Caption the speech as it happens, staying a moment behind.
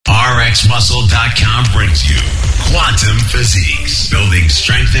RxMuscle.com brings you Quantum Physiques, building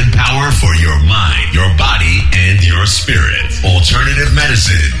strength and power for your mind, your body, and your spirit. Alternative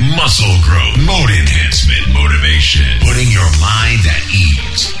medicine, muscle growth, mood enhancement, motivation, putting your mind at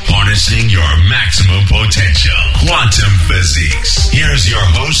ease, harnessing your maximum potential. Quantum Physiques. Here's your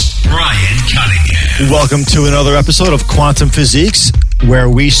host, Brian Cunningham. Welcome to another episode of Quantum Physiques, where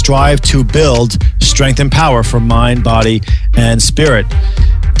we strive to build strength and power for mind, body, and spirit.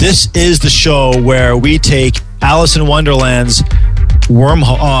 This is the show where we take Alice in Wonderland's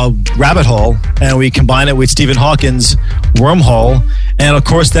rabbit hole and we combine it with Stephen Hawking's wormhole, and of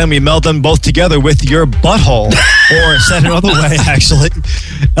course then we meld them both together with your butthole, or said another way actually,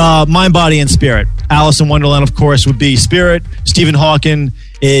 mind, body, and spirit. Alice in Wonderland, of course, would be spirit. Stephen Hawking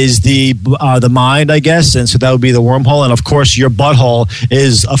is the mind, I guess, and so that would be the wormhole. And of course, your butthole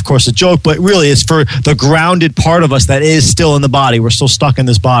is, of course, a joke, but really it's for the grounded part of us that is still in the body. We're still stuck in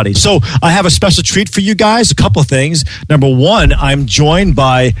this body. So I have a special treat for you guys. A couple of things. Number one, I'm joined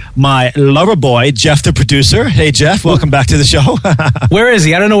by my lover boy, Jeff, the producer. Hey, Jeff, welcome back to the show. Where is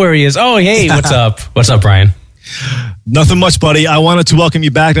he? I don't know where he is. Oh, hey, what's up? What's up, Brian? Nothing much, buddy. I wanted to welcome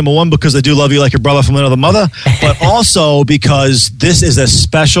you back, number one, because I do love you like your brother from another mother, but also because this is a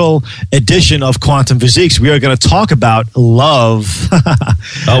special edition of Quantum Physiques. We are going to talk about love.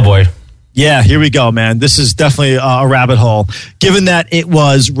 Oh, boy. Yeah, here we go, man. This is definitely a rabbit hole. Given that it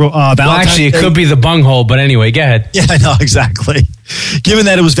was Valentine's Day. Well, actually, it could be the bunghole, but anyway, go ahead. Yeah, I know, exactly. Given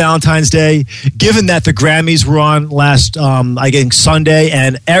that it was Valentine's Day, given that the Grammys were on last, I think, Sunday,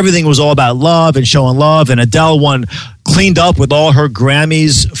 and everything was all about love and showing love, and Adele cleaned up with all her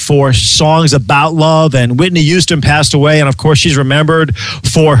Grammys for songs about love, and Whitney Houston passed away, and of course she's remembered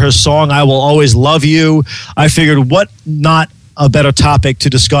for her song I Will Always Love You. I figured what not a better topic to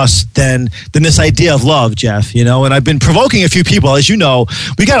discuss than this idea of love, Jeff, you know, and I've been provoking a few people. As you know,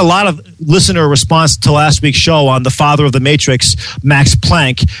 we got a lot of listener response to last week's show on the father of the Matrix, Max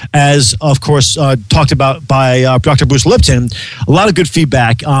Planck, as of course talked about by Dr. Bruce Lipton. A lot of good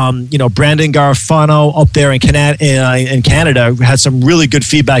feedback. You know, Brandon Garfano up there in Canada had some really good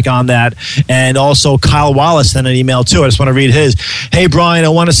feedback on that, and also Kyle Wallace sent an email too. I just want to read his. Hey, Brian, I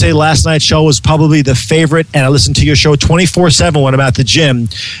want to say last night's show was probably the favorite, and I listened to your show 24/7 when I'm at the gym,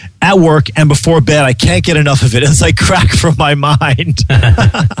 at work, and before bed. I can't get enough of it. It's like crack from my mind.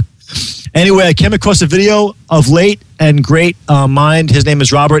 Anyway, I came across a video of late and great mind. His name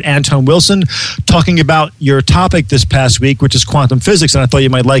is Robert Anton Wilson, talking about your topic this past week, which is quantum physics, and I thought you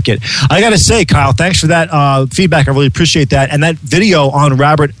might like it. I got to say, Kyle, thanks for that feedback. I really appreciate that. And that video on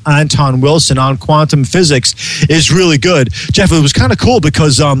Robert Anton Wilson on quantum physics is really good. Jeff, it was kind of cool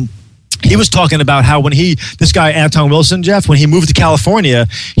because he was talking about how when this guy, Anton Wilson, Jeff, when he moved to California,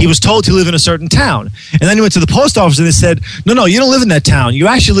 he was told to live in a certain town. And then he went to the post office and they said, no, you don't live in that town. You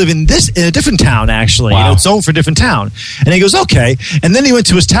actually live in a different town, actually. Wow. You know, it's zoned for a different town. And he goes, okay. And then he went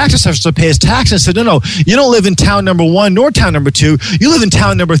to his tax assessor to pay his tax and said, no, you don't live in town number 1 nor town number 2. You live in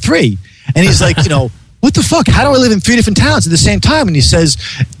town number 3. And he's like, you know, what the fuck? How do I live in 3 different towns at the same time? And he says,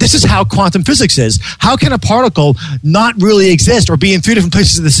 this is how quantum physics is. How can a particle not really exist or be in 3 different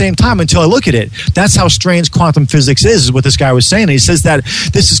places at the same time until I look at it? That's how strange quantum physics is what this guy was saying. And he says that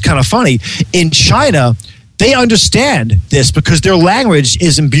this is kind of funny. In China, they understand this because their language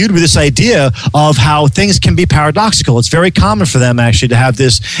is imbued with this idea of how things can be paradoxical. It's very common for them actually to have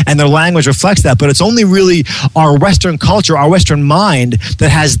this, and their language reflects that. But it's only really our Western culture, our Western mind that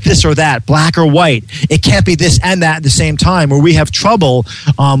has this or that, black or white. It can't be this and that at the same time, where we have trouble,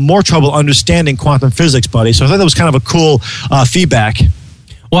 more trouble understanding quantum physics, buddy. So I thought that was kind of a cool feedback.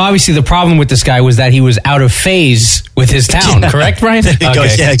 Well, obviously, the problem with this guy was that he was out of phase with his town, correct, Brian? There you go.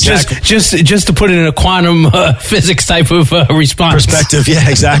 Yeah, exactly. Just to put it in a quantum physics type of response. Perspective, yeah,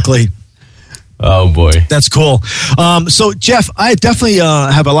 exactly. Oh, boy. That's cool. So, Jeff, I definitely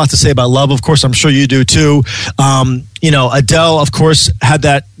have a lot to say about love. Of course, I'm sure you do, too. You know, Adele, of course, had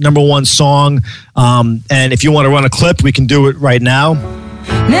that number 1 song. And if you want to run a clip, we can do it right now.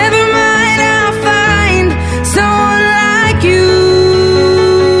 Never mind, I'll find someone like you.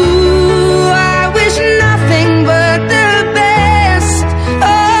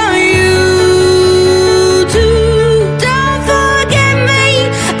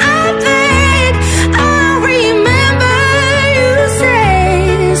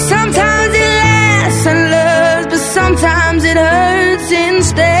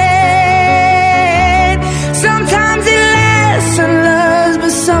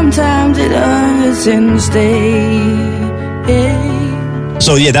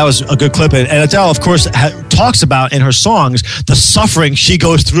 So yeah, that was a good clip, and Adele, of course, talks about in her songs the suffering she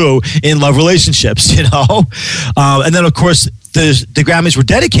goes through in love relationships, you know? And then, of course, the Grammys were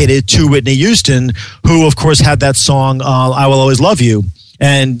dedicated to Whitney Houston, who, of course, had that song, I Will Always Love You.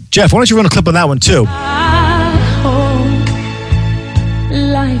 And, Jeff, why don't you run a clip on that one, too? I hope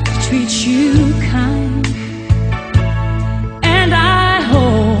life treats you kind, and I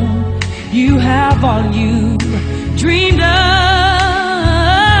hope you have all you dreamed of,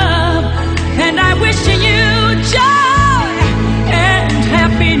 and I wish you joy and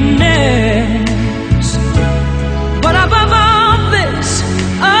happiness, but above all this,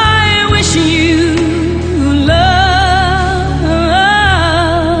 I wish you love.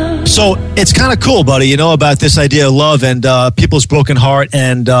 So it's kind of cool, buddy, you know, about this idea of love and people's broken heart.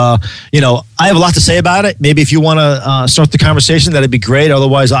 And, you know, I have a lot to say about it. Maybe if you want to start the conversation, that'd be great.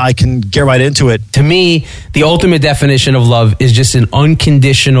 Otherwise, I can get right into it. To me, the ultimate definition of love is just an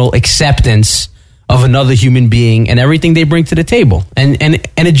unconditional acceptance of another human being and everything they bring to the table, and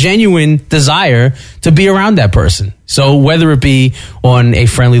a genuine desire to be around that person. So whether it be on a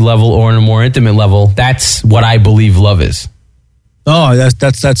friendly level or on a more intimate level, that's what I believe love is. Oh,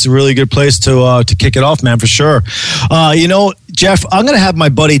 that's a really good place to kick it off, man, for sure. You know, Jeff, I'm going to have my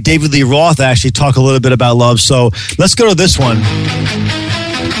buddy David Lee Roth actually talk a little bit about love. So let's go to this one.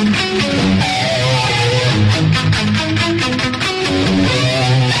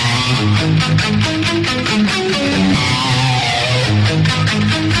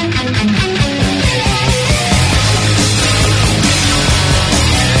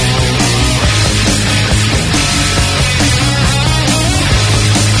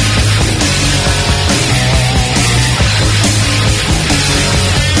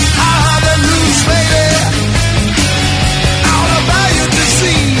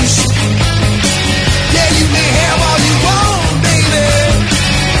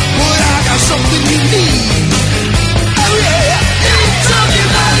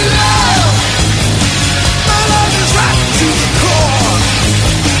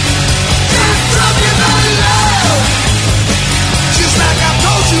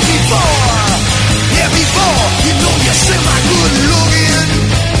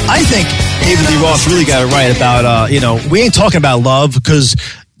 I think David Lee Roth really got it right about, you know, we ain't talking about love because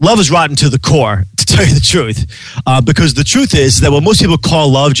love is rotten to the core, to tell you the truth. Because the truth is that what most people call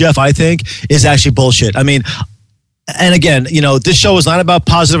love, Jeff, I think, is actually bullshit. I mean, and again, you know, this show is not about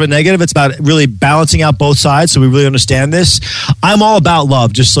positive or negative. It's about really balancing out both sides so we really understand this. I'm all about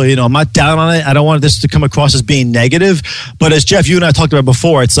love, just so you know. I'm not down on it. I don't want this to come across as being negative. But as Jeff, you and I talked about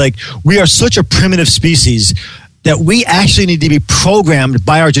before, it's like we are such a primitive species that we actually need to be programmed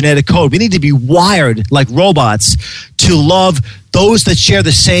by our genetic code. We need to be wired like robots to love those that share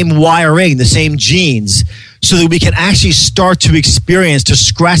the same wiring, the same genes, so that we can actually start to experience, to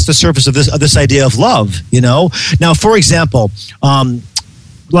scratch the surface of this idea of love, you know? Now, for example,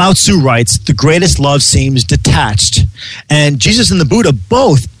 Lao Tzu writes, the greatest love seems detached. And Jesus and the Buddha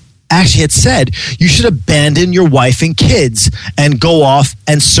both actually had said, you should abandon your wife and kids and go off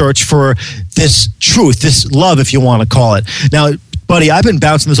and search for this truth, this love, if you want to call it. Now, buddy, I've been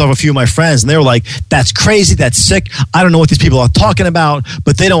bouncing this off a few of my friends, and they were like, that's crazy, that's sick. I don't know what these people are talking about,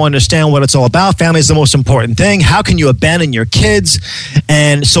 but they don't understand what it's all about. Family is the most important thing. How can you abandon your kids?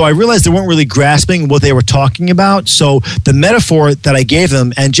 And so I realized they weren't really grasping what they were talking about. So the metaphor that I gave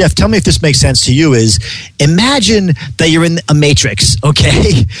them, and Jeff, tell me if this makes sense to you, is imagine that you're in a Matrix,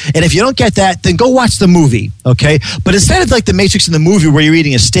 okay? And if you don't get that, then go watch the movie, okay? But instead of like the Matrix in the movie where you're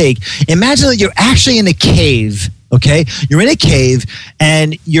eating a steak, imagine that you're actually in a cave. Okay, you're in a cave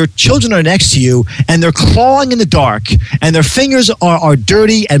and your children are next to you and they're clawing in the dark and their fingers are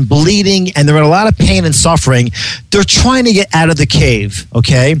dirty and bleeding and they're in a lot of pain and suffering. They're trying to get out of the cave,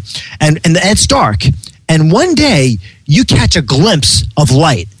 okay? And it's dark. And one day you catch a glimpse of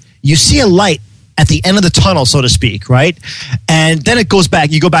light. You see a light at the end of the tunnel, so to speak, right? And then it goes back.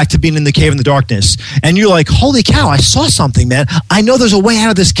 You go back to being in the cave in the darkness. And you're like, holy cow, I saw something, man. I know there's a way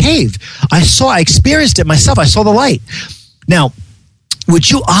out of this cave. I experienced it myself. I saw the light. Now, would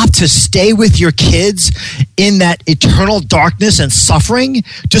you opt to stay with your kids in that eternal darkness and suffering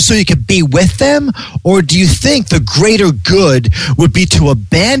just so you could be with them? Or do you think the greater good would be to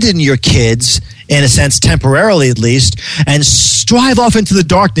abandon your kids, in a sense, temporarily at least, and strive off into the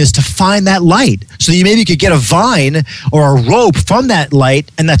darkness to find that light? So you maybe could get a vine or a rope from that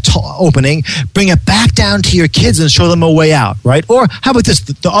light and that opening, bring it back down to your kids and show them a way out, right? Or how about this,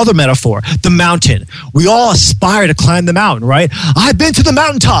 the other metaphor, the mountain. We all aspire to climb the mountain, right? I've been to the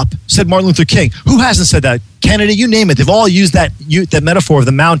mountaintop, said Martin Luther King. Who hasn't said that? Kennedy, you name it. They've all used that metaphor of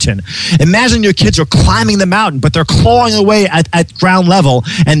the mountain. Imagine your kids are climbing the mountain, but they're clawing away at ground level,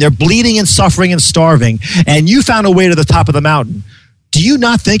 and they're bleeding and suffering and starving, and you found a way to the top of the mountain. Do you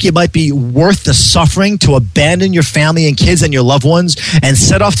not think it might be worth the suffering to abandon your family and kids and your loved ones and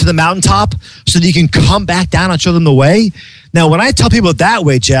set off to the mountaintop so that you can come back down and show them the way? Now, when I tell people it that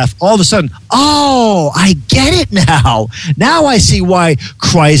way, Jeff, all of a sudden, oh, I get it now. Now I see why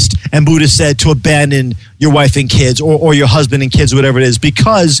Christ and Buddha said to abandon your wife and kids or your husband and kids, whatever it is,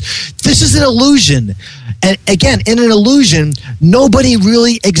 because this is an illusion. And again, in an illusion, nobody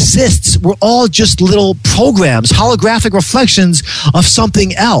really exists. We're all just little programs, holographic reflections of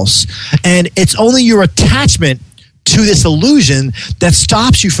something else. And it's only your attachment to this illusion that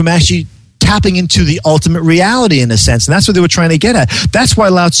stops you from actually tapping into the ultimate reality, in a sense. And that's what they were trying to get at. That's why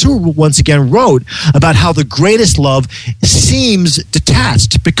Lao Tzu once again wrote about how the greatest love seems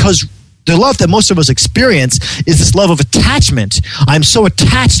detached, because the love that most of us experience is this love of attachment. I'm so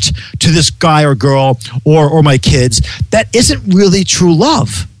attached to this guy or girl or my kids. That isn't really true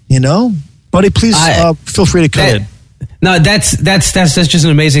love, you know? Buddy, please feel free to cut in. No, that's just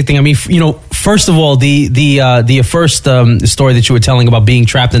an amazing thing. I mean, you know, first of all, the first story that you were telling about being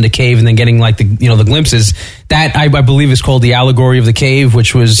trapped in the cave and then getting like the glimpses, that I believe is called The Allegory of the Cave,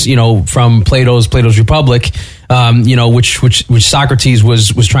 which was, you know, from Plato's Republic, you know, which Socrates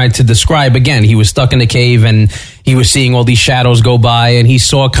was trying to describe. Again, he was stuck in the cave and he was seeing all these shadows go by, and he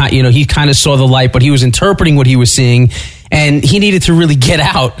saw, you know, he kind of saw the light, but he was interpreting what he was seeing. And he needed to really get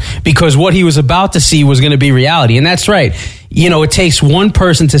out, because what he was about to see was going to be reality. And that's right. You know, it takes one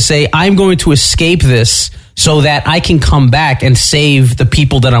person to say, I'm going to escape this so that I can come back and save the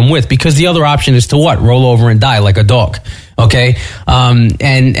people that I'm with. Because the other option is to what? Roll over and die like a dog. Okay.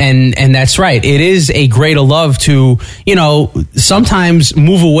 And that's right. It is a greater love to, you know, sometimes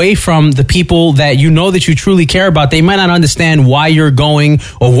move away from the people that you know that you truly care about. They might not understand why you're going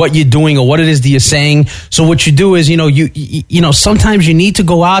or what you're doing or what it is that you're saying. So what you do is, you know, sometimes you need to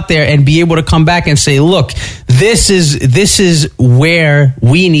go out there and be able to come back and say, look, this is where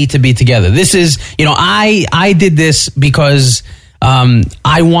we need to be together. This is, you know, I did this because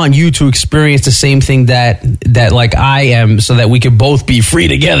I want you to experience the same thing that like I am, so that we could both be free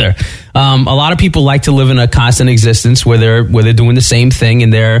together. A lot of people like to live in a constant existence where they're doing the same thing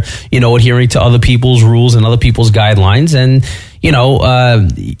and they're, you know, adhering to other people's rules and other people's guidelines. And, you know,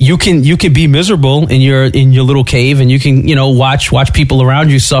 you can be miserable in your little cave, and you can, you know, watch people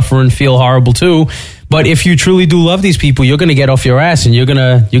around you suffer and feel horrible too. But if you truly do love these people, you're going to get off your ass and you're going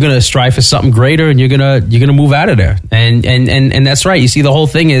to strive for something greater, and you're going to move out of there. And that's right. You see, the whole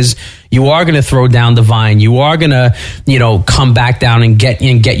thing is you are going to throw down the vine. You are going to, you know, come back down and get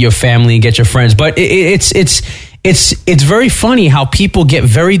your family and get your friends. But it's very funny how people get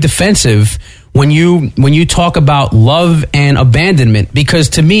very defensive when you talk about love and abandonment,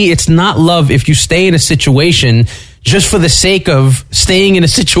 because to me, it's not love if you stay in a situation just for the sake of staying in a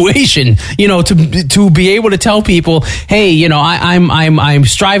situation, you know, to be able to tell people, hey, you know, I'm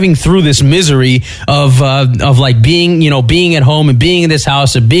striving through this misery of like being at home and being in this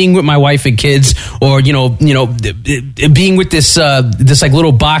house and being with my wife and kids, or, you know, being with this like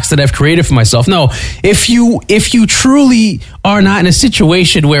little box that I've created for myself. No, if you truly are not in a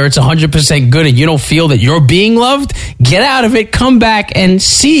situation where it's 100% good and you don't feel that you're being loved, get out of it, come back and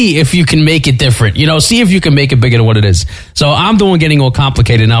see if you can make it different. You know, see if you can make it bigger than what it is. So I'm the one getting all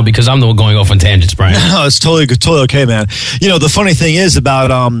complicated now because I'm the one going off on tangents, Brian. No, it's totally okay, man. You know, the funny thing is about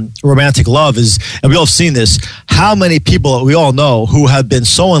romantic love is, and we all have seen this, how many people we all know who have been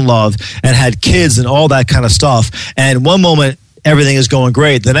so in love and had kids and all that kind of stuff, and one moment everything is going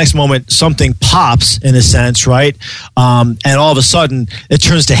great, the next moment something pops, in a sense, right? And all of a sudden it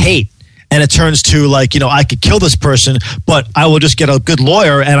turns to hate. And it turns to like, you know, I could kill this person, but I will just get a good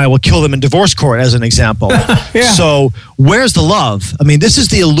lawyer and I will kill them in divorce court, as an example. Yeah. So where's the love? I mean, this is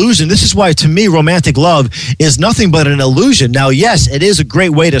the illusion. This is why, to me, romantic love is nothing but an illusion. Now, yes, it is a great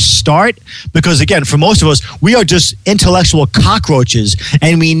way to start because, again, for most of us, we are just intellectual cockroaches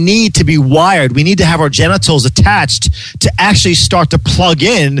and we need to be wired. We need to have our genitals attached to actually start to plug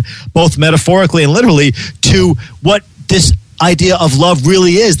in, both metaphorically and literally, to what this idea of love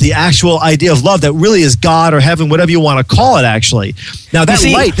really is, the actual idea of love that really is God or heaven, whatever you want to call it, actually. Now, that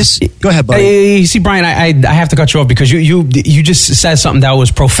light, go ahead, buddy. You see, Brian, I have to cut you off because you just said something that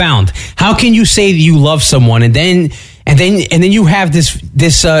was profound. How can you say that you love someone and then you have this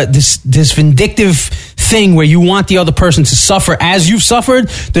vindictive thing where you want the other person to suffer as you've suffered,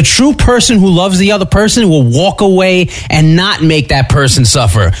 the true person who loves the other person will walk away and not make that person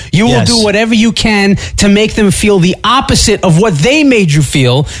suffer. You will do whatever you can to make them feel the opposite of what they made you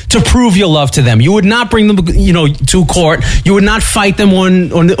feel to prove your love to them. You would not bring them, to court. You would not fight them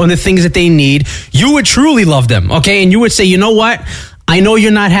on the things that they need. You would truly love them, okay? And you would say, you know what? I know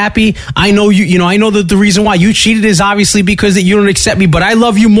you're not happy. I know I know that the reason why you cheated is obviously because that you don't accept me, but I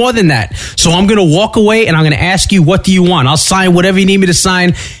love you more than that. So I'm going to walk away and I'm going to ask you, what do you want? I'll sign whatever you need me to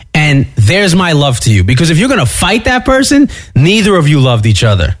sign. And there's my love to you. Because if you're going to fight that person, neither of you loved each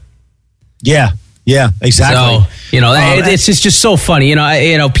other. Yeah, exactly. So, it's just so funny.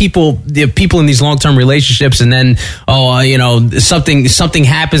 People in these long-term relationships, and then, something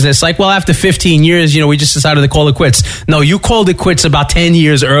happens. It's like, well, after 15 years, we just decided to call it quits. No, you called it quits about 10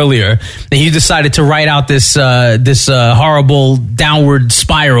 years earlier, and you decided to write out this horrible downward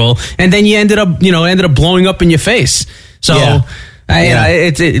spiral, and then you ended up blowing up in your face. So. Yeah.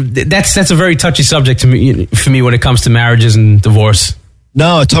 That's a very touchy subject for me when it comes to marriages and divorce.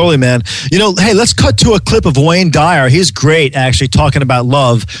 No, totally, man. Hey, let's cut to a clip of Wayne Dyer. He's great, actually, talking about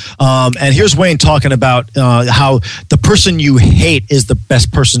love. And here's Wayne talking about how the person you hate is the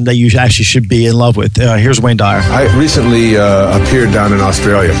best person that you actually should be in love with. Here's Wayne Dyer. I recently appeared down in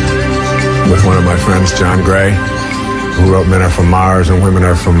Australia with one of my friends, John Gray, who wrote Men Are From Mars and Women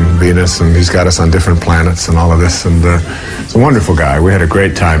Are From Venus, and he's got us on different planets and all of this. And he's a wonderful guy. We had a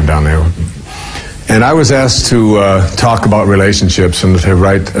great time down there. And I was asked to talk about relationships and to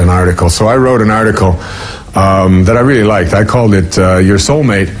write an article. So I wrote an article that I really liked. I called it, Your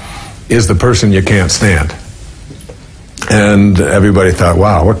Soulmate is the Person You Can't Stand. And everybody thought,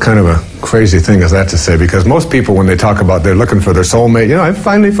 wow, what kind of a crazy thing is that to say? Because most people, when they talk about they're looking for their soulmate, I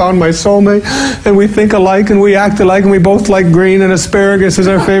finally found my soulmate, and we think alike, and we act alike, and we both like green, and asparagus is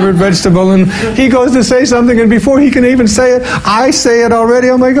our favorite vegetable, and he goes to say something, and before he can even say it, I say it already.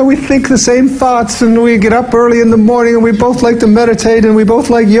 Oh my God, we think the same thoughts, and we get up early in the morning, and we both like to meditate, and we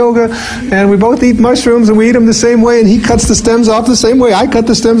both like yoga, and we both eat mushrooms, and we eat them the same way, and he cuts the stems off the same way I cut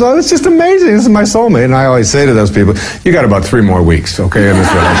the stems off. It's just amazing. This is my soulmate. And I always say to those people, you got about 3 more weeks, okay, in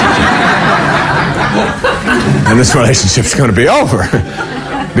this relationship. And this relationship's going to be over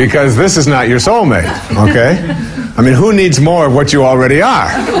because this is not your soulmate, okay? I mean, who needs more of what you already are,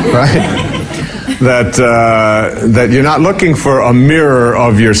 right? That you're not looking for a mirror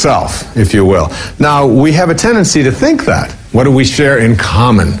of yourself, if you will. Now, we have a tendency to think that. What do we share in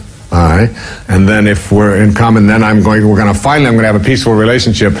common? All right, and then if we're in common, then I'm going to have a peaceful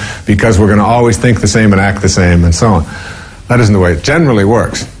relationship because we're going to always think the same and act the same and so on. That isn't the way it generally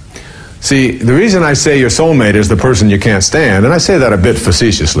works. See, the reason I say your soulmate is the person you can't stand, and I say that a bit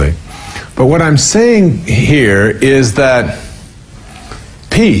facetiously, but what I'm saying here is that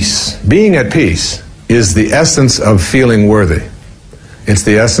peace, being at peace, is the essence of feeling worthy. It's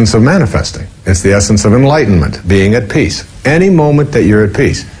the essence of manifesting. It's the essence of enlightenment, being at peace. Any moment that you're at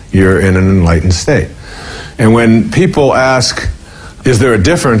peace, you're in an enlightened state. And when people ask, is there a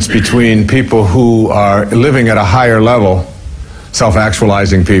difference between people who are living at a higher level,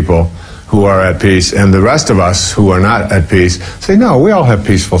 self-actualizing people who are at peace, and the rest of us who are not at peace, say, no, we all have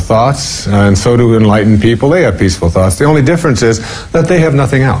peaceful thoughts, and so do enlightened people. They have peaceful thoughts. The only difference is that they have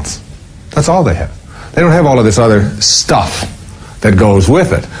nothing else. That's all they have. They don't have all of this other stuff that goes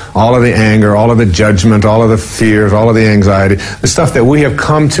with it. All of the anger, all of the judgment, all of the fears, all of the anxiety, the stuff that we have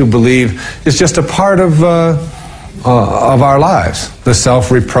come to believe is just a part of our lives. The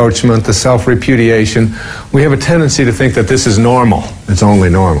self-reproachment, the self-repudiation. We have a tendency to think that this is normal. It's only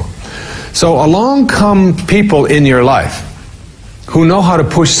normal. So along come people in your life who know how to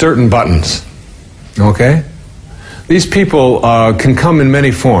push certain buttons. Okay? These people can come in many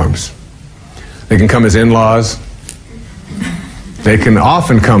forms. They can come as in-laws. They can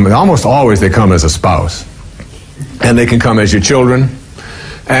often come, almost always they come as a spouse. And they can come as your children.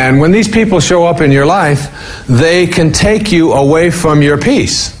 And when these people show up in your life, they can take you away from your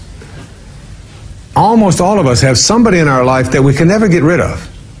peace. Almost all of us have somebody in our life that we can never get rid of.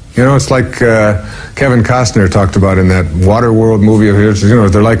 It's like Kevin Costner talked about in that Waterworld movie of his.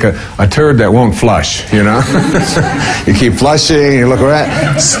 They're like a turd that won't flush, You keep flushing, you look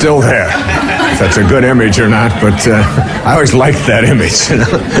around, still there. If that's a good image or not, but I always liked that image,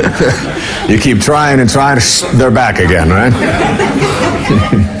 You keep trying and trying, they're back again, right?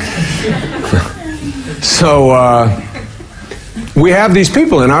 So we have these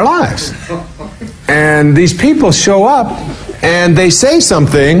people in our lives. And these people show up and they say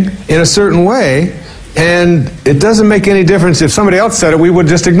something in a certain way, and it doesn't make any difference if somebody else said it, we would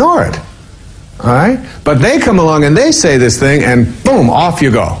just ignore it. All right? But they come along and they say this thing, and boom, off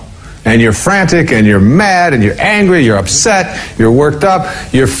you go. and you're frantic, and you're mad, and you're angry, you're upset, you're worked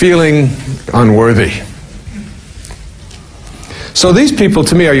up, you're feeling unworthy. So these people,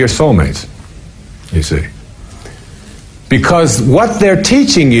 to me, are your soulmates, you see. Because what they're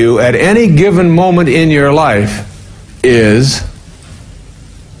teaching you at any given moment in your life is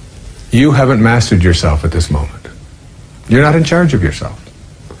you haven't mastered yourself at this moment. You're not in charge of yourself.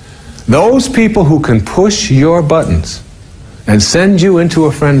 Those people who can push your buttons and send you into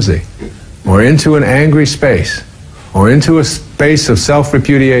a frenzy, or into an angry space, or into a space of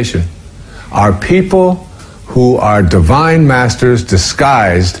self-repudiation, are people who are divine masters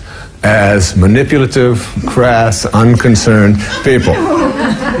disguised as manipulative, crass, unconcerned people.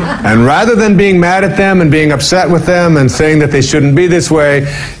 And rather than being mad at them and being upset with them and saying that they shouldn't be this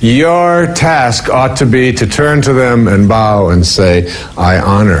way, your task ought to be to turn to them and bow and say, I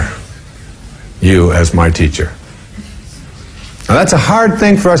honor you as my teacher. Now that's a hard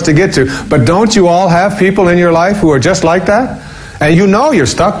thing for us to get to, but don't you all have people in your life who are just like that? And you know you're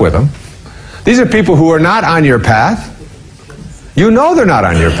stuck with them. These are people who are not on your path. You know they're not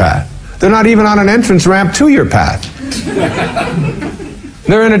on your path. They're not even on an entrance ramp to your path.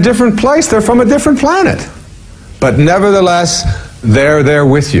 They're in a different place. They're from a different planet. But nevertheless, they're there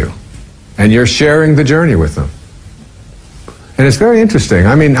with you. And you're sharing the journey with them. And it's very interesting.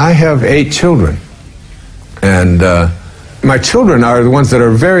 I mean, I have 8 children. And my children are the ones that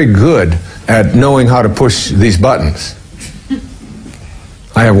are very good at knowing how to push these buttons.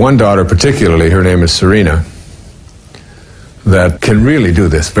 I have one daughter particularly, her name is Serena, that can really do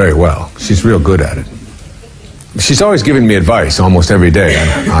this very well. She's real good at it. She's always giving me advice almost every day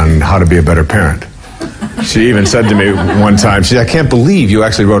on how to be a better parent. She even said to me one time, she said, I can't believe you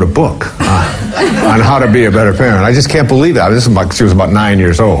actually wrote a book on how to be a better parent. I just can't believe that. She was about 9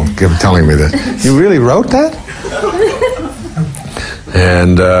 years old, telling me this. You really wrote that?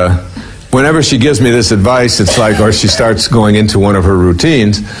 And whenever she gives me this advice, it's like, or she starts going into one of her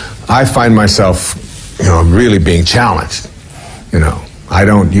routines, I find myself, really being challenged. I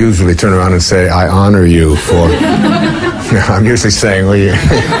don't usually turn around and say, I honor you for, I'm usually saying, well, you.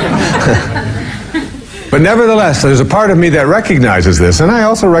 But nevertheless, there's a part of me that recognizes this, and I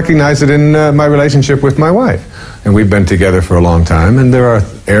also recognize it in my relationship with my wife. And we've been together for a long time, and there are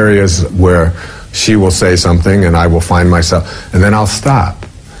areas where she will say something, and I will find myself, and then I'll stop.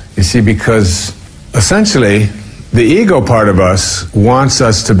 You see, because essentially, the ego part of us wants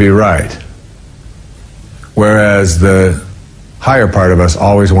us to be right, whereas the higher part of us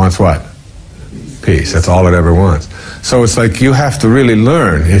always wants what? Peace. That's all it ever wants. So it's like you have to really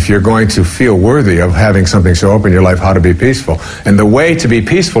learn, if you're going to feel worthy of having something show up in your life, how to be peaceful. And the way to be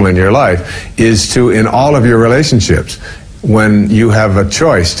peaceful in your life is to, in all of your relationships, when you have a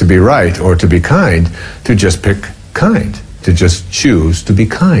choice to be right or to be kind, to just pick kind, to just choose to be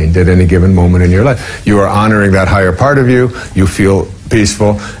kind at any given moment in your life. You are honoring that higher part of you, you feel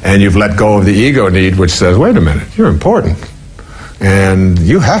peaceful, and you've let go of the ego need, which says, wait a minute, you're important. And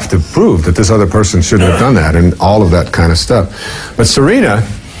you have to prove that this other person shouldn't have done that, and all of that kind of stuff. But Serena,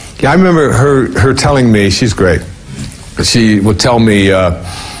 I remember her telling me, she's great, she would tell me,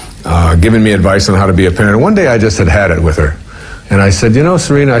 giving me advice on how to be a parent. And one day I just had it with her. And I said,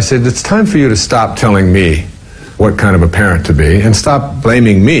 Serena, I said, it's time for you to stop telling me what kind of a parent to be, and stop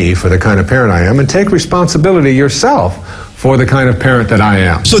blaming me for the kind of parent I am, and take responsibility yourself for the kind of parent that I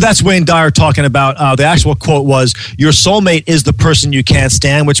am. So that's Wayne Dyer talking about, the actual quote was, your soulmate is the person you can't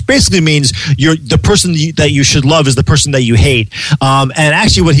stand, which basically means the person that you should love is the person that you hate. And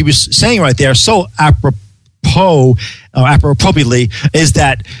actually what he was saying right there, so appropriately, is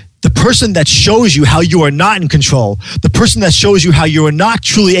that the person that shows you how you are not in control, the person that shows you how you are not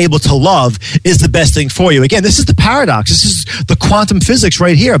truly able to love, is the best thing for you. Again, this is the paradox. This is the quantum physics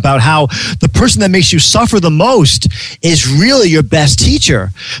right here about how the person that makes you suffer the most is really your best teacher.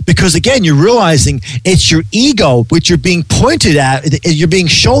 Because again, you're realizing it's your ego which you're being pointed at. You're being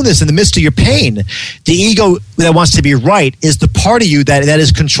shown this in the midst of your pain. The ego that wants to be right is the part of you that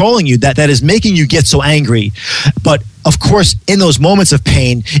is controlling you, that is making you get so angry. But of course, in those moments of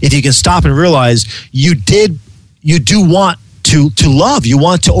pain, if you can stop and realize you do want to love, you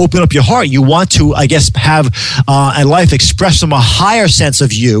want to open up your heart, you want to, I guess, have a life expressed from a higher sense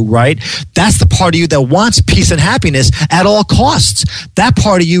of you, right? That's the part of you that wants peace and happiness at all costs. That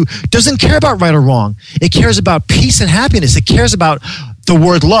part of you doesn't care about right or wrong. It cares about peace and happiness. It cares about the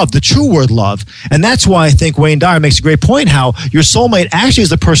word love, the true word love. And that's why I think Wayne Dyer makes a great point, how your soulmate actually is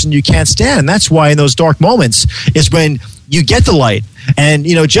the person you can't stand. And that's why in those dark moments is when you get the light. And,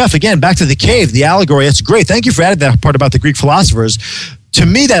 Jeff, again, back to the cave, the allegory, that's great. Thank you for adding that part about the Greek philosophers. to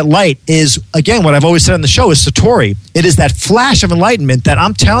me, that light is, again, what I've always said on the show is Satori. It is that flash of enlightenment that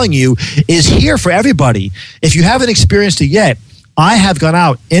I'm telling you is here for everybody. If you haven't experienced it yet, I have gone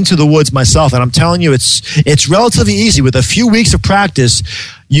out into the woods myself, and I'm telling you, it's relatively easy. With a few weeks of practice,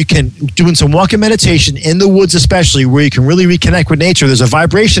 you can, doing some walking meditation in the woods especially, where you can really reconnect with nature. There's a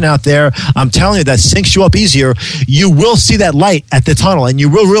vibration out there, I'm telling you, that syncs you up easier. You will see that light at the tunnel, and you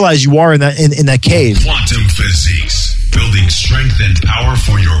will realize you are in that cave. Quantum Physiques, building strength and power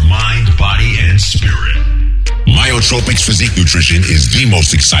for your mind, body, and spirit. Myotropics Physique Nutrition is the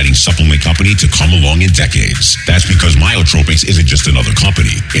most exciting supplement company to come along in decades. That's because Myotropics isn't just another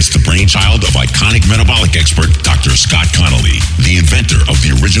company. It's the brainchild of iconic metabolic expert Dr. Scott Connolly, the inventor of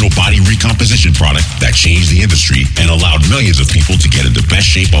the original body recomposition product that changed the industry and allowed millions of people to get in the best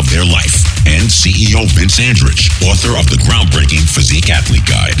shape of their life. And CEO Vince Andrich, author of the groundbreaking Physique Athlete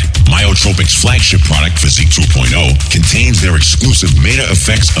Guide. Myotropics' flagship product, Physique 2.0, contains their exclusive Meta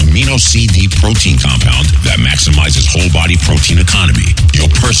Effects Amino CD protein compound that maximizes whole body protein economy, your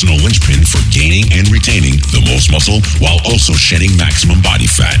personal linchpin for gaining and retaining the most muscle while also shedding maximum body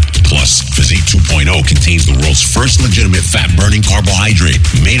fat. Plus, Physique 2.0 contains the world's first legitimate fat-burning carbohydrate,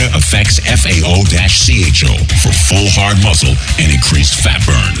 Meta Effects FAO-CHO, for full hard muscle and increased fat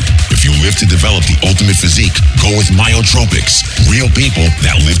burn. If you live to develop the ultimate physique, go with Myotropics. Real people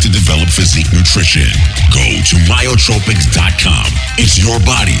that live to develop physique nutrition. Go to myotropics.com. It's your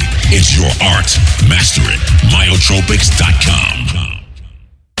body. It's your art. Master it. Myotropics.com.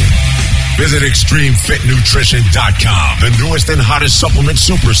 Visit ExtremeFitNutrition.com, the newest and hottest supplement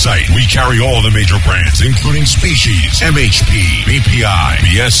super site. We carry all the major brands, including Species, MHP, BPI,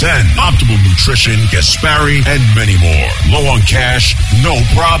 BSN, Optimal Nutrition, Gaspari, and many more. Low on cash? No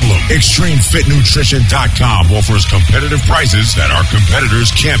problem. ExtremeFitNutrition.com offers competitive prices that our competitors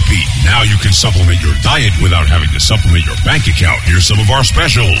can't beat. Now you can supplement your diet without having to supplement your bank account. Here's some of our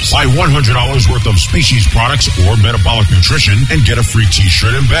specials. Buy $100 worth of Species products or Metabolic Nutrition and get a free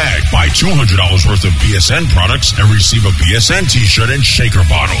t-shirt and bag. Buy $200 worth of BSN products and receive a BSN t-shirt and shaker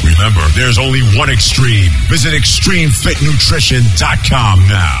bottle. Remember, there's only one Extreme. Visit ExtremeFitNutrition.com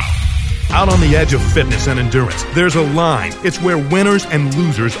now. Out on the edge of fitness and endurance, there's a line. It's where winners and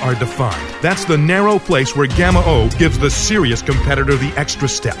losers are defined. That's the narrow place where Gamma O gives the serious competitor the extra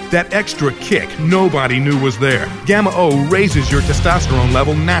step, that extra kick nobody knew was there. Gamma O raises your testosterone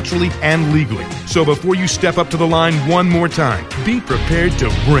level naturally and legally. So before you step up to the line one more time, be prepared to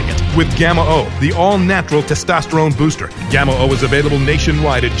bring it with Gamma O, the all-natural testosterone booster. Gamma O is available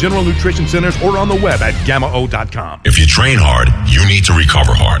nationwide at General Nutrition Centers or on the web at GammaO.com. If you train hard, you need to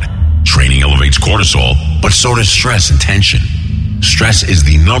recover hard. Training elevates cortisol, but so does stress and tension. Stress is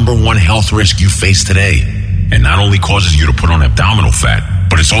the #1 health risk you face today, and not only causes you to put on abdominal fat,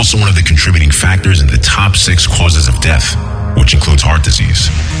 but it's also one of the contributing factors in the top 6 causes of death, which includes heart disease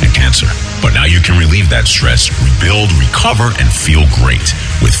and cancer. But now you can relieve that stress, rebuild, recover, and feel great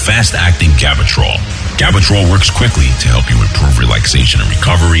with fast-acting Gabatrol. Gabatrol works quickly to help you improve relaxation and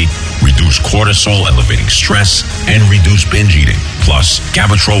recovery, reduce cortisol, elevating stress, and reduce binge eating. Plus,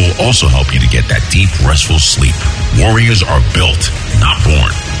 Gabatrol will also help you to get that deep, restful sleep. Warriors are built, not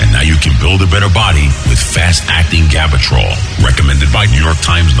born. And now you can build a better body with fast-acting Gabatrol. Recommended by New York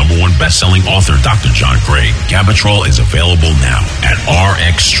Times #1 best-selling author Dr. John Gray. Gabatrol is available now at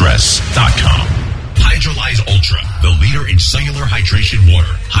rxstress.com. Hydrolyze Ultra, the leader in cellular hydration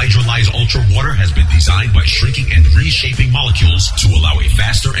water. Hydrolyze Ultra water has been designed by shrinking and reshaping molecules to allow a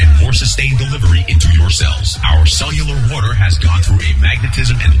faster and more sustained delivery into your cells. Our cellular water has gone through a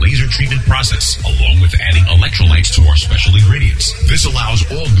magnetism and laser treatment process, along with adding electrolytes to our special ingredients. This allows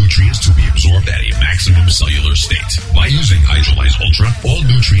all nutrients to be absorbed at a maximum cellular state. By using Hydrolyze Ultra, all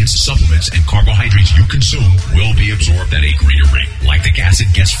nutrients, supplements, and carbohydrates you consume will be absorbed at a greater rate. Lactic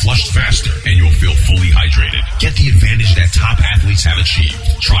acid gets flushed faster, and you'll feel fully hydrated. Get the advantage that top athletes have achieved.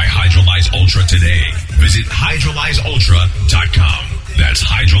 Try Hydrolyze Ultra today. Visit hydrolyzeultra.com. That's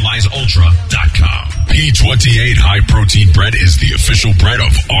hydrolyzeultra.com. P28 High Protein Bread is the official bread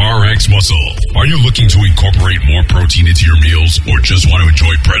of RX Muscle. Are you looking to incorporate more protein into your meals or just want to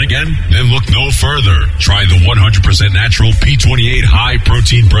enjoy bread again? Then look no further. Try the 100% natural P28 High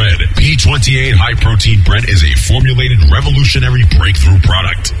Protein Bread. P28 High Protein Bread is a formulated revolutionary breakthrough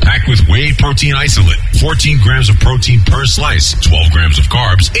product packed with whey protein isolate, 14 grams of protein per slice, 12 grams of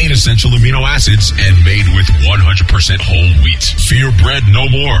carbs, 8 essential amino acids, and made with 100% whole wheat. Fear bread no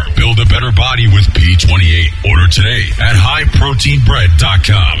more. Build a better body with P28. Order today at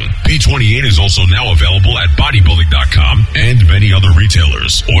highproteinbread.com. P28 is also now available at bodybuilding.com and many other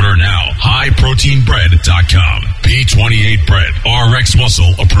retailers. Order now. highproteinbread.com. P28 bread. RX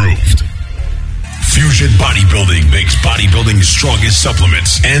Muscle approved. Fusion Bodybuilding makes bodybuilding's strongest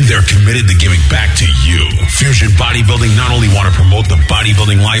supplements, and they're committed to giving back to you. Fusion Bodybuilding not only want to promote the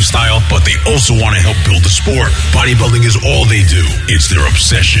bodybuilding lifestyle, but they also want to help build the sport. Bodybuilding is all they do. It's their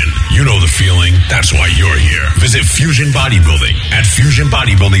obsession. You know the feeling. That's why you're here. Visit Fusion Bodybuilding at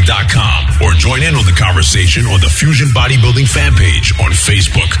fusionbodybuilding.com or join in on the conversation on the Fusion Bodybuilding fan page on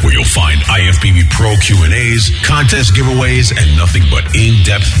Facebook, where you'll find IFBB Pro Q&As, contest giveaways, and nothing but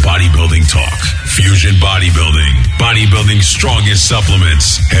in-depth bodybuilding talk. Fusion Bodybuilding. Bodybuilding's strongest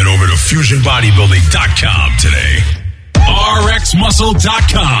supplements. Head over to fusionbodybuilding.com today.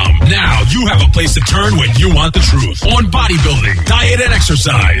 RxMuscle.com. Now you have a place to turn when you want the truth on bodybuilding, diet, and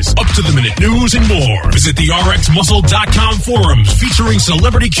exercise, up to the minute news and more. Visit the RxMuscle.com forums featuring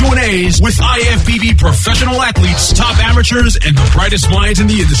celebrity Q&As with IFBB professional athletes, top amateurs, and the brightest minds in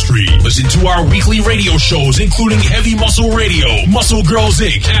the industry. Listen to our weekly radio shows, including Heavy Muscle Radio, Muscle Girls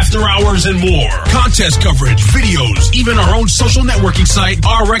Inc., After Hours, and more. Contest coverage, videos, even our own social networking site,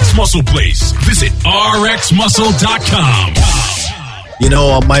 RX Muscle Place. Visit RxMuscle.com. You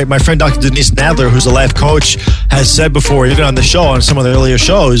know, my friend Dr. Denise Nadler, who's a life coach, has said before, even on the show, on some of the earlier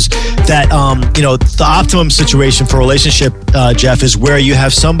shows, that, the optimum situation for a relationship, Jeff, is where you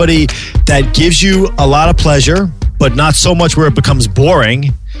have somebody that gives you a lot of pleasure, but not so much where it becomes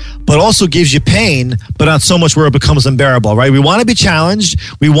boring, but also gives you pain, but not so much where it becomes unbearable, right? We want to be challenged.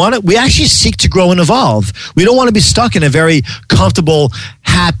 We actually seek to grow and evolve. We don't want to be stuck in a very comfortable,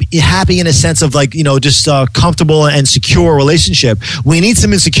 happy in a sense of just comfortable and secure relationship. We need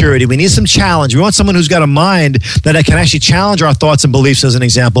some insecurity. We need some challenge. We want someone who's got a mind that can actually challenge our thoughts and beliefs, as an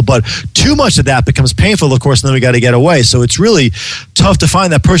example. But too much of that becomes painful, of course, and then we got to get away. So it's really tough to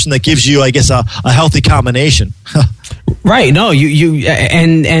find that person that gives you, I guess, a healthy combination. Right. No, you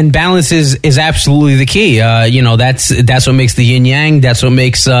and balance is absolutely the key. That's what makes the yin yang. That's what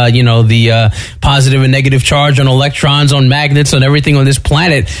makes the positive and negative charge on electrons, on magnets, on everything on this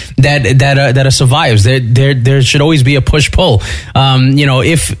planet that survives. There should always be a push pull.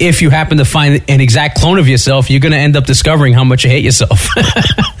 If you happen to find an exact clone of yourself, you're going to end up discovering how much you hate yourself.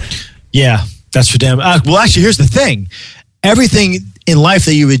 Yeah, that's for damn. Well, actually, here's the thing. Everything in life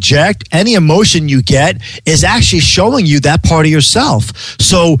that you reject, any emotion you get, is actually showing you that part of yourself.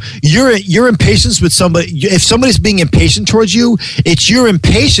 So your impatience with somebody, if somebody's being impatient towards you, it's your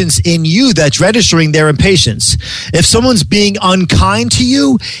impatience in you that's registering their impatience. If someone's being unkind to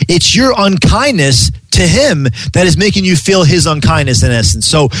you, it's your unkindness to him that is making you feel his unkindness, in essence.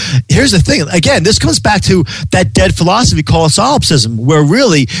 So here's the thing. Again, this comes back to that dead philosophy called solipsism, where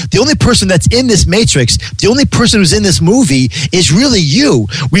really the only person that's in this matrix, the only person who's in this movie is really you.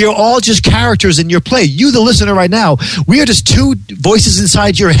 We are all just characters in your play. You, the listener right now, we are just two voices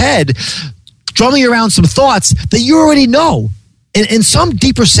inside your head drumming around some thoughts that you already know. In some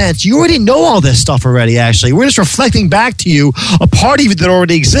deeper sense, you already know all this stuff already, actually. We're just reflecting back to you a part of you that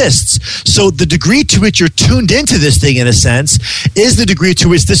already exists. So the degree to which you're tuned into this thing, in a sense, is the degree to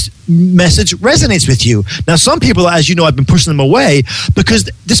which this message resonates with you. Now, some people, as you know, I've been pushing them away because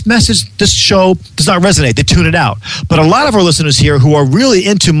this show does not resonate. They tune it out. But a lot of our listeners here who are really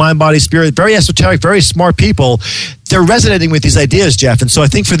into mind, body, spirit, very esoteric, very smart people, they're resonating with these ideas, Jeff. And so I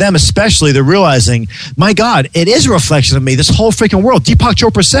think for them especially, they're realizing, my God, it is a reflection of me, this whole freaking world. Deepak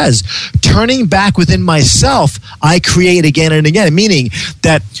Chopra says, turning back within myself, I create again and again, meaning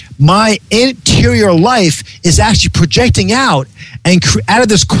that my interior life is actually projecting out, and out of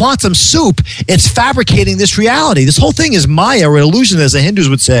this quantum soup, it's fabricating this reality. This whole thing is Maya, or illusion, as the Hindus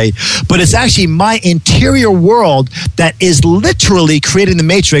would say, but it's actually my interior world that is literally creating the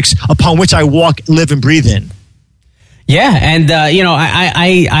matrix upon which I walk, live, and breathe in. Yeah, and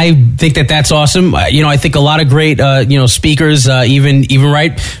I think that's awesome. I think a lot of great speakers, even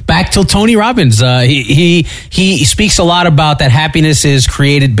right back till Tony Robbins. He speaks a lot about that happiness is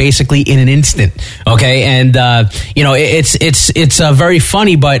created basically in an instant. Okay, and it's very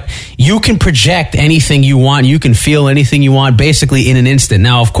funny, but you can project anything you want, you can feel anything you want, basically in an instant.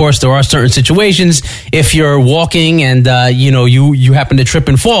 Now, of course, there are certain situations. If you're walking and you happen to trip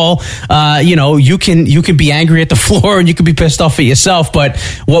and fall, you can be angry at the floor. And you could be pissed off at yourself, but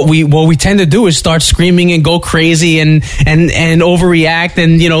what we tend to do is start screaming and go crazy and overreact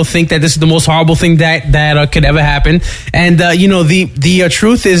and think that this is the most horrible thing that could ever happen. And the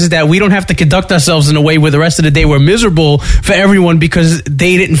truth is that we don't have to conduct ourselves in a way where the rest of the day we're miserable for everyone because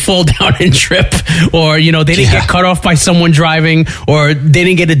they didn't fall down and trip, or they didn't get cut off by someone driving, or they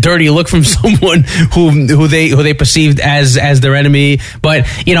didn't get a dirty look from someone who they perceived as their enemy. But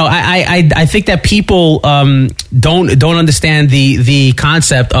I think that people don't understand the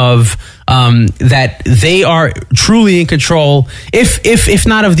concept of that they are truly in control, if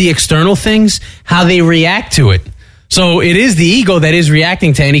not of the external things, how they react to it. So it is the ego that is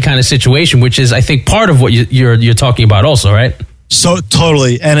reacting to any kind of situation, which is, I think, part of what you're talking about also, right? So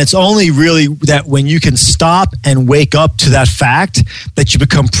totally. And it's only really that when you can stop and wake up to that fact, that you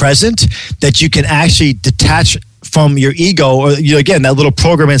become present, that you can actually detach from your ego, or again, that little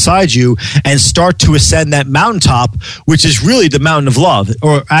program inside you, and start to ascend that mountaintop, which is really the mountain of love,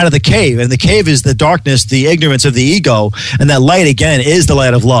 or out of the cave. And the cave is the darkness, the ignorance of the ego, and that light, again, is the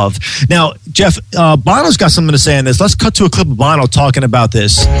light of love. Now, Jeff, Bono's got something to say on this. Let's cut to a clip of Bono talking about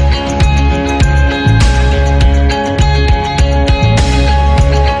this.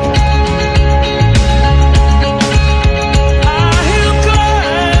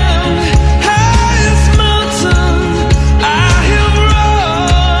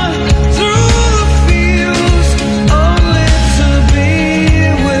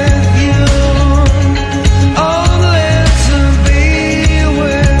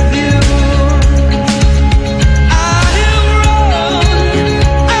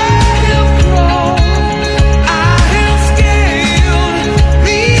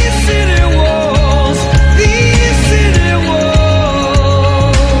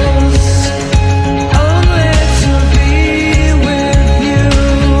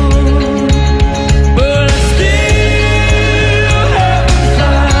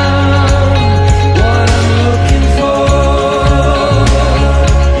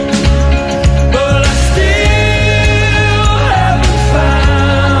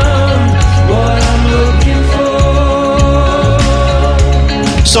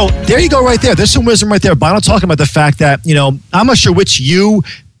 So there you go right there. There's some wisdom right there. Bono talking about the fact that, I'm not sure which you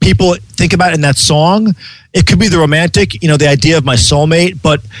people think about in that song. It could be the romantic, the idea of my soulmate.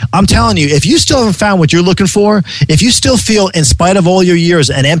 But I'm telling you, if you still haven't found what you're looking for, if you still feel, in spite of all your years,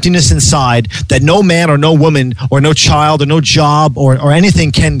 an emptiness inside that no man or no woman or no child or no job or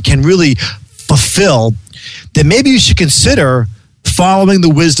anything can really fulfill, then maybe you should consider following the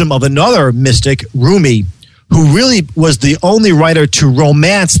wisdom of another mystic, Rumi, who really was the only writer to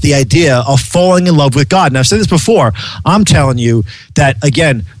romance the idea of falling in love with God. And I've said this before. I'm telling you that,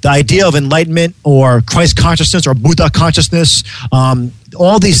 again, the idea of enlightenment or Christ consciousness or Buddha consciousness,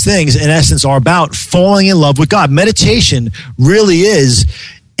 all these things, in essence, are about falling in love with God. Meditation really is,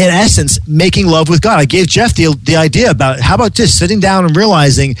 in essence, making love with God. I gave Jeff the idea about, how about just sitting down and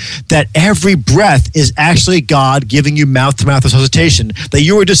realizing that every breath is actually God giving you mouth-to-mouth resuscitation, that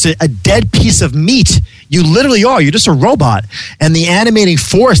you are just a dead piece of meat. You literally are. You're just a robot. And the animating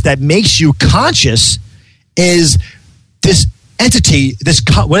force that makes you conscious is this entity, this,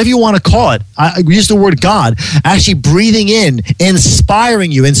 whatever you want to call it. I use the word God, actually breathing in,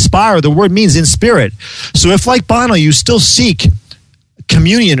 inspiring you. Inspire, the word means in spirit. So if, like Bono, you still seek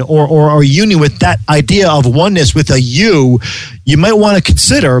communion or union with that idea of oneness with a you might want to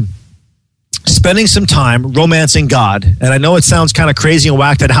consider spending some time romancing God. And I know it sounds kind of crazy and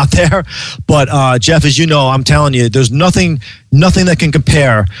whacked out there, but Jeff, as you know, I'm telling you, there's nothing that can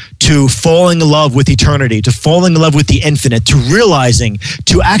compare to falling in love with eternity, to falling in love with the infinite, to realizing,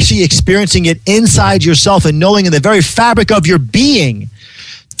 to actually experiencing it inside yourself and knowing in the very fabric of your being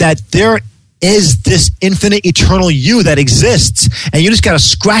that there is this infinite eternal you that exists, and you just got to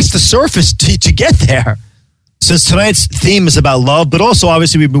scratch the surface to get there. Since tonight's theme is about love, but also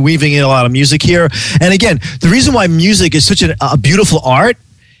obviously we've been weaving in a lot of music here. And again, the reason why music is such a beautiful art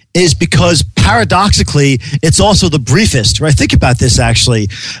is because paradoxically, it's also the briefest, right? Think about this, actually.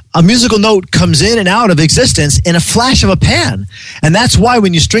 A musical note comes in and out of existence in a flash of a pan. And that's why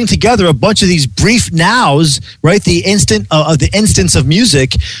when you string together a bunch of these brief nows, right, the instant of the instance of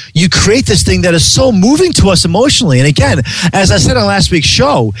music, you create this thing that is so moving to us emotionally. And again, as I said on last week's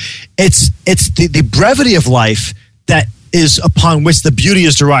show, it's the brevity of life that is upon which the beauty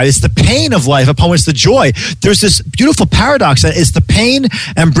is derived. It's the pain of life upon which the joy. There's this beautiful paradox that it's the pain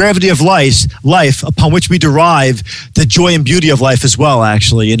and brevity of life upon which we derive the joy and beauty of life as well,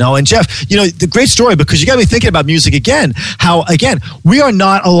 actually, And Jeff, the great story, because you got me thinking about music again, how, again, we are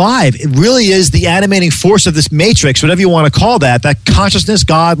not alive. It really is the animating force of this matrix, whatever you want to call that consciousness,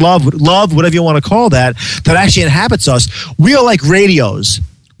 God, love, whatever you want to call that actually inhabits us. We are like radios.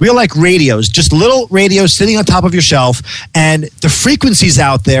 We are like radios, just little radios sitting on top of your shelf, and the frequencies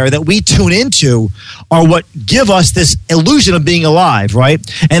out there that we tune into are what give us this illusion of being alive, right?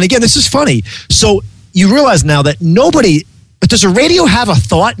 And again, this is funny. So you realize now that but does a radio have a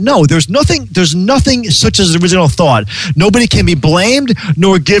thought? No, there's nothing such as original thought. Nobody can be blamed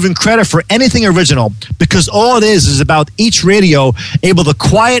nor given credit for anything original, because all it is about each radio able to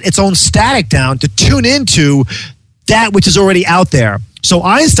quiet its own static down to tune into that which is already out there. So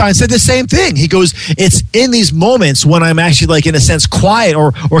Einstein said the same thing. He goes, it's in these moments when I'm actually like in a sense quiet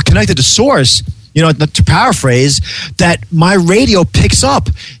or connected to source, to paraphrase, that my radio picks up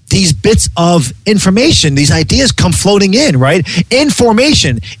these bits of information. These ideas come floating in, right?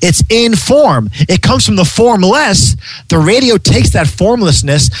 Information. It's in form. It comes from the formless. The radio takes that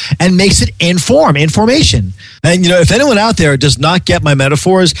formlessness and makes it information. And, if anyone out there does not get my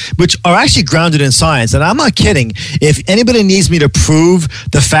metaphors, which are actually grounded in science, and I'm not kidding, if anybody needs me to prove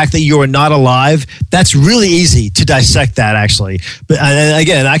the fact that you are not alive, that's really easy to dissect that, actually. But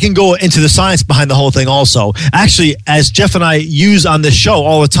again, I can go into the science behind the whole thing also. Actually, as Jeff and I use on this show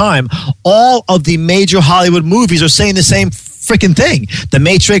all the time, all of the major Hollywood movies are saying the same freaking thing. The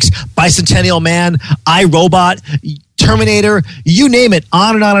Matrix, Bicentennial Man, iRobot, Terminator, you name it,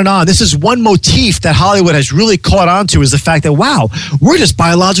 on and on and on. This is one motif that Hollywood has really caught on to, is the fact that, wow, we're just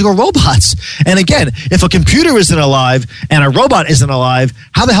biological robots. And again, if a computer isn't alive and a robot isn't alive,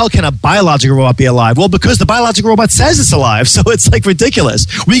 how the hell can a biological robot be alive? Well, because the biological robot says it's alive. So it's like ridiculous.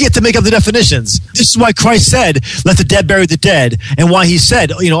 We get to make up the definitions. This is why Christ said, let the dead bury the dead. And why he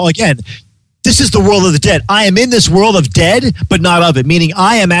said, again, this is the world of the dead. I am in this world of dead, but not of it, meaning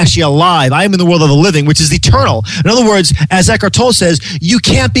I am actually alive. I am in the world of the living, which is eternal. In other words, as Eckhart Tolle says, you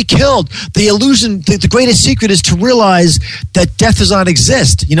can't be killed. The illusion, the greatest secret is to realize that death does not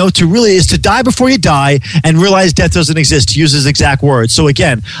exist. Is to die before you die and realize death doesn't exist, to use his exact words. So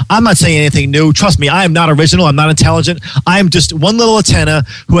again, I'm not saying anything new. Trust me, I am not original. I'm not intelligent. I am just one little antenna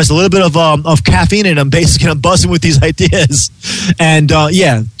who has a little bit of caffeine in him, basically. I'm buzzing with these ideas. And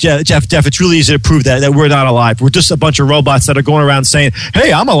Jeff, it's really easy to prove that we're not alive. We're just a bunch of robots that are going around saying,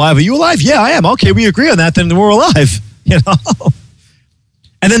 hey, I'm alive. Are you alive? Yeah, I am. Okay, we agree on that. Then we're alive.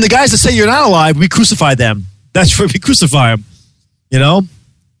 And then the guys that say you're not alive, we crucify them. That's where we crucify them.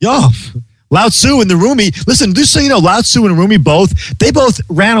 Lao Tzu and the Rumi. Listen, just so you know, Lao Tzu and Rumi both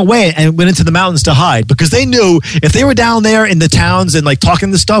ran away and went into the mountains to hide, because they knew if they were down there in the towns and like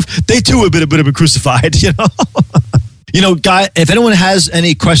talking this stuff, they too would have been crucified. Guy, if anyone has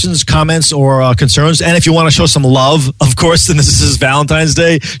any questions, comments, or concerns, and if you want to show some love, of course, then this is Valentine's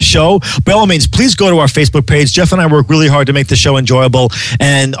Day show. By all means, please go to our Facebook page. Jeff and I work really hard to make the show enjoyable,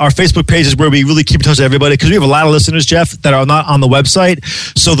 and our Facebook page is where we really keep in touch with everybody, because we have a lot of listeners, Jeff, that are not on the website.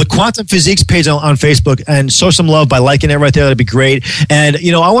 So the Quantum Physiques page on Facebook, and show some love by liking it right there. That'd be great. And,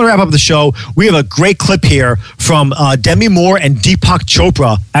 I want to wrap up the show. We have a great clip here from Demi Moore and Deepak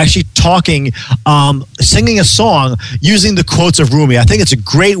Chopra actually talking, singing a song using the quotes of Rumi. I think it's a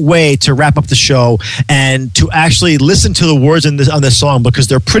great way to wrap up the show and to actually listen to the words on this song, because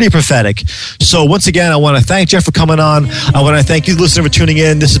they're pretty prophetic. So once again, I want to thank Jeff for coming on. I want to thank you, listener, for tuning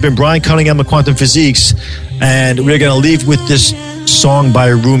in. This has been Brian Cunningham of Quantum Physiques, and we're going to leave with this song by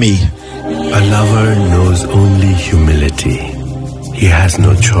Rumi. A lover knows only humility. He has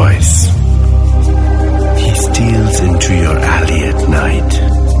no choice. He steals into your alley at night.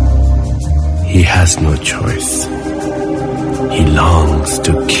 He has no choice. He longs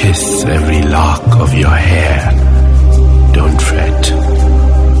to kiss every lock of your hair. Don't fret.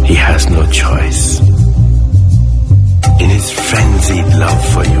 He has no choice. In his frenzied love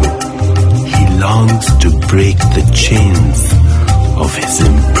for you, he longs to break the chains of his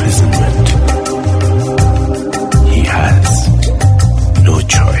imprisonment. He has no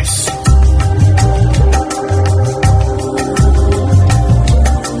choice.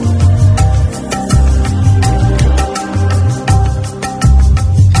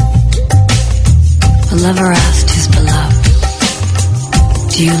 A lover asked his beloved,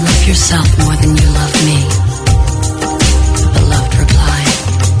 do you love yourself more than you love me? The beloved replied,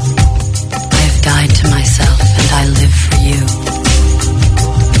 I have died to myself and I live for you.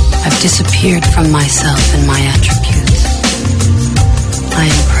 I've disappeared from myself and my attributes. I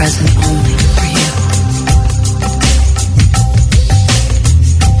am present only for you.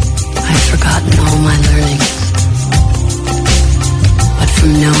 I've forgotten all my learnings, but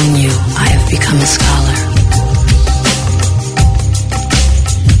from knowing you, I have become a scholar.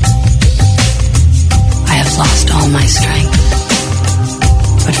 I have lost all my strength,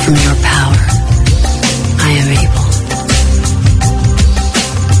 but from your power, I am able.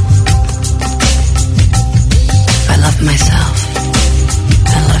 If I love myself,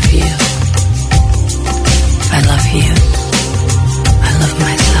 I love you. If I love you, I love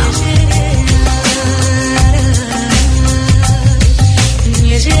myself.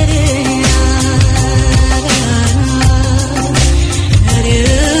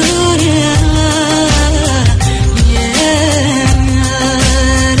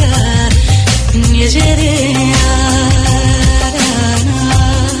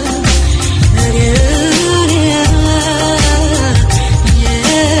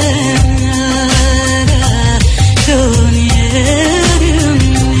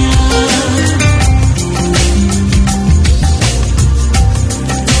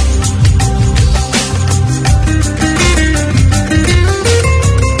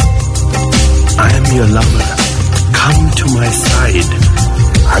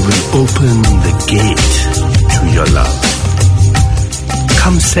 will open the gate to your love.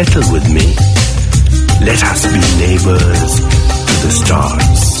 Come settle with me. Let us be neighbors to the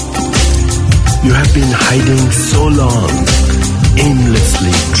stars. You have been hiding so long,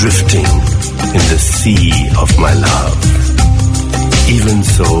 aimlessly drifting in the sea of my love. Even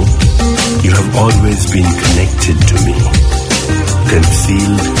so, you have always been connected to me,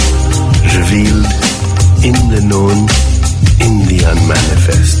 concealed, revealed, in the known, in the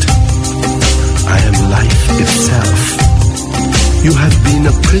unmanifest. I am life itself. You have been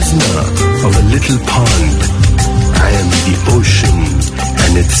a prisoner of a little pond. I am the ocean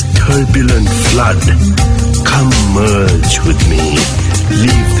and its turbulent flood. Come merge with me.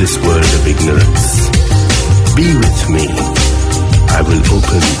 Leave this world of ignorance. Be with me. I will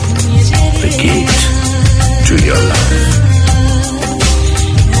open the gate to your love.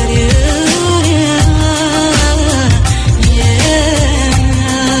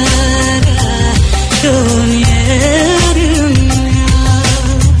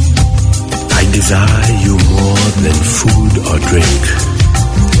 I desire you more than food or drink.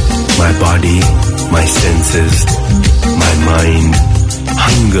 My body, my senses, my mind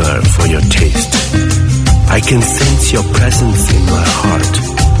hunger for your taste. I can sense your presence in my heart.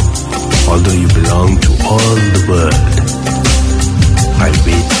 Although you belong to all the world, I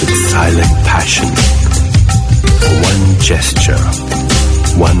wait with silent passion for one gesture,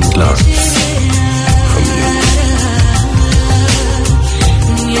 one glance from you.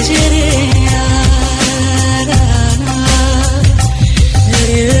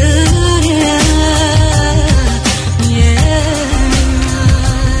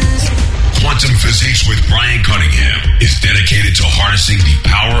 Quantum Physics with Brian Cunningham is dedicated to harnessing the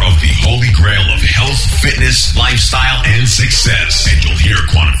power of the holy grail of health, fitness, lifestyle, and success. And you'll hear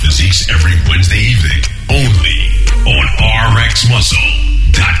Quantum Physics every Wednesday